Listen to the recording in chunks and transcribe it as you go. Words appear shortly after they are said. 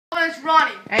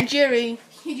Ronnie. And Jerry.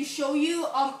 Here to show you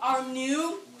our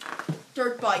new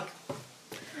dirt bike.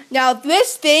 Now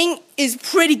this thing is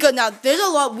pretty good. Now there's a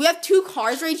lot. We have two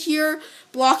cars right here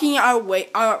blocking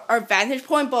our vantage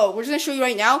point, but we're just gonna show you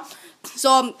right now.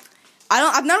 So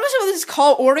I'm not really sure what this is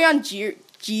called, Orion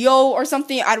Geo or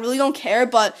something. I really don't care,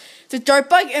 but it's a dirt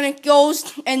bike and it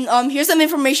goes and here's some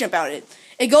information about it.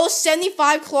 It goes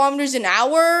 75 kilometers an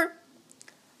hour.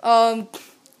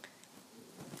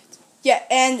 Yeah,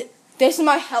 and this is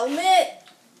my helmet.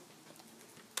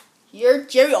 Here,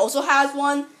 Jerry also has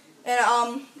one, and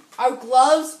our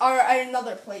gloves are at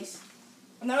another place.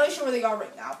 I'm not really sure where they are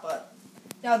right now, but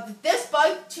now this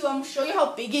bike to show you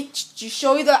how big it, to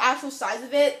show you the actual size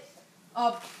of it.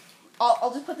 I'll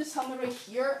just put this helmet right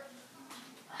here.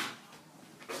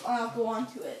 I'll go on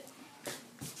to it.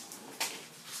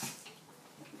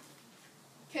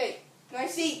 Okay, now I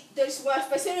see there's, well,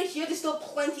 if I sit right here, there's still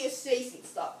plenty of space and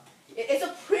stuff. It's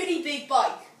a pretty big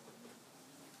bike.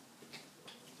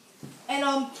 And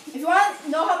if you want to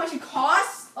know how much it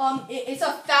costs, it's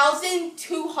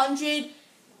 $1,200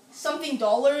 something.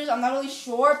 I'm not really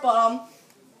sure, but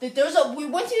we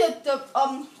went to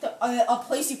a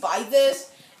place to buy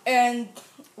this, and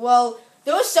well,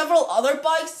 there were several other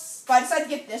bikes, but I decided to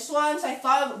get this one, so I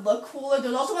thought it would look cooler.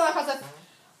 There's also one that costs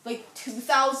like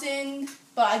 $2,000,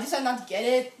 but I decided not to get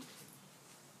it.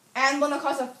 And one that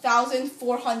costs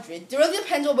 $1,400. It really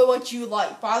depends on what you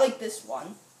like, but I like this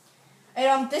one.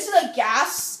 And this is a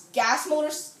gas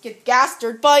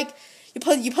dirt bike. You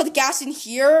put the gas in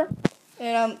here,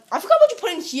 and I forgot what you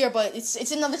put in here, but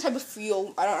it's another type of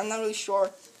fuel. I'm not really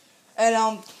sure. And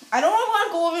I don't really want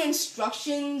to go over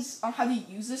instructions on how to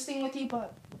use this thing with you,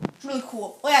 but it's really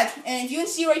cool. Oh yeah, and if you can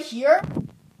see right here,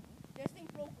 this thing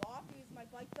broke off because my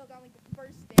bike fell down like the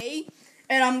first day,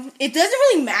 and it doesn't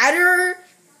really matter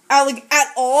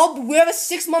at all. But we have a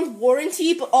 6-month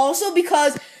warranty, but also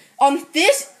because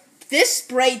this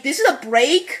is a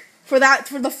brake for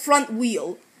the front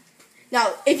wheel.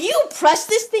 Now, if you press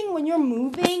this thing when you're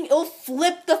moving, it'll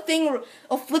flip the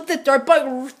dirt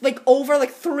bike like over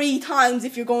like 3 times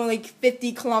if you're going like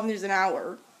 50 kilometers an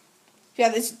hour. Yeah,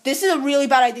 this is a really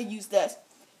bad idea to use this.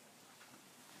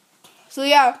 So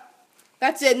yeah,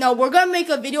 that's it. Now we're gonna make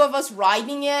a video of us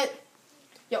riding it.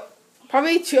 Yep.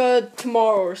 Probably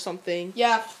tomorrow or something.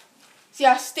 Yeah. So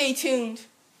yeah, stay tuned.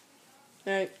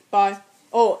 Alright, bye.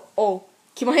 Oh,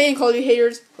 keep on hating, Call of Duty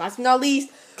haters. Last but not least,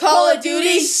 Call of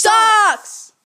Duty sucks!